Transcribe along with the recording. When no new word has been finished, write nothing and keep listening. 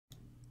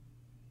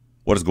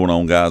What is going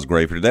on, guys?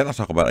 Gray here. Today, let's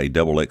talk about a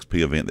double XP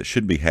event that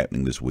should be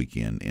happening this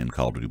weekend in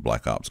Call of Duty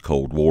Black Ops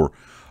Cold War.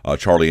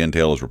 Charlie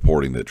Intel is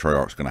reporting that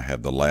Treyarch's going to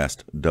have the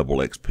last double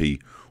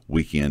XP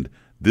weekend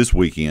this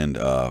weekend,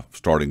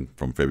 starting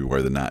from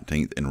February the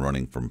 19th and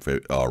running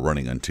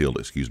until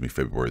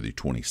February the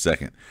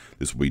 22nd.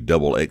 This will be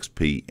double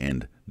XP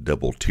and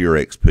double tier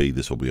XP.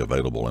 This will be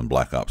available in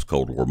Black Ops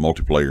Cold War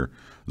multiplayer,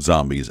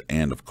 zombies,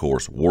 and of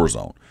course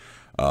Warzone.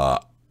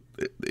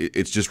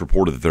 It's just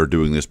reported that they're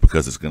doing this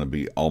because it's going to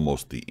be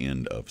almost the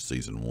end of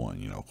Season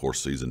 1. Of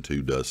course, Season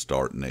 2 does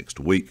start next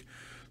week,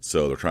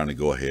 so they're trying to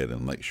go ahead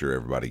and make sure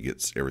everybody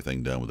gets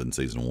everything done within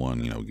Season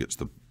 1, gets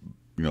the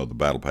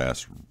Battle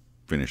Pass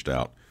finished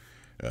out.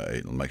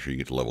 Make sure you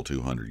get to level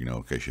 200,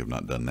 in case you have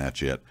not done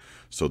that yet.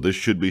 So this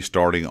should be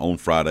starting on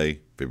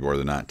Friday, February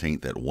the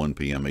 19th at 1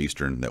 p.m.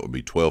 Eastern. That would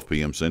be 12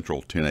 p.m.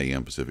 Central, 10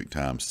 a.m. Pacific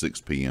Time,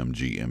 6 p.m.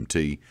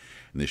 GMT.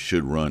 And this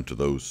should run to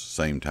those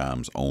same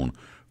times on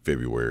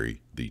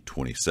February the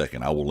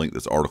 22nd. I will link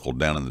this article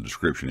down in the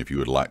description if you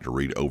would like to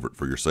read over it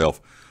for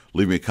yourself.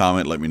 Leave me a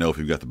comment. Let me know if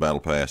you've got the Battle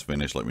Pass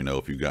finished. Let me know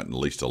if you've gotten at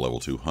least to level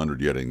 200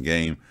 yet in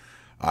game.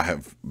 I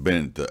have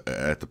been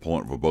at the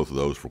point for both of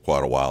those for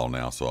quite a while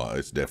now, so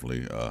it's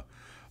definitely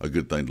a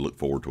good thing to look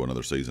forward to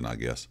another season, I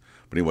guess.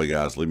 But anyway,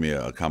 guys, leave me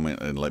a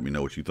comment and let me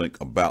know what you think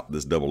about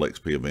this double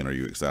XP event. Are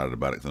you excited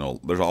about it? 'Cause I know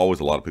there's always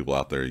a lot of people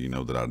out there,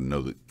 that I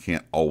know that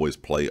can't always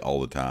play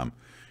all the time.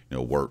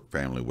 Work,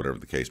 family, whatever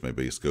the case may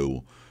be,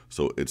 school.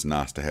 So it's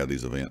nice to have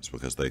these events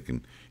because they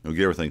can get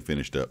everything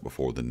finished up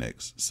before the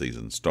next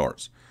season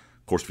starts.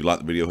 Of course, if you like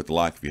the video, hit the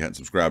like. If you hadn't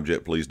subscribed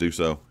yet, please do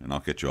so, and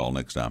I'll catch you all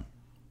next time.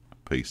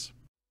 Peace.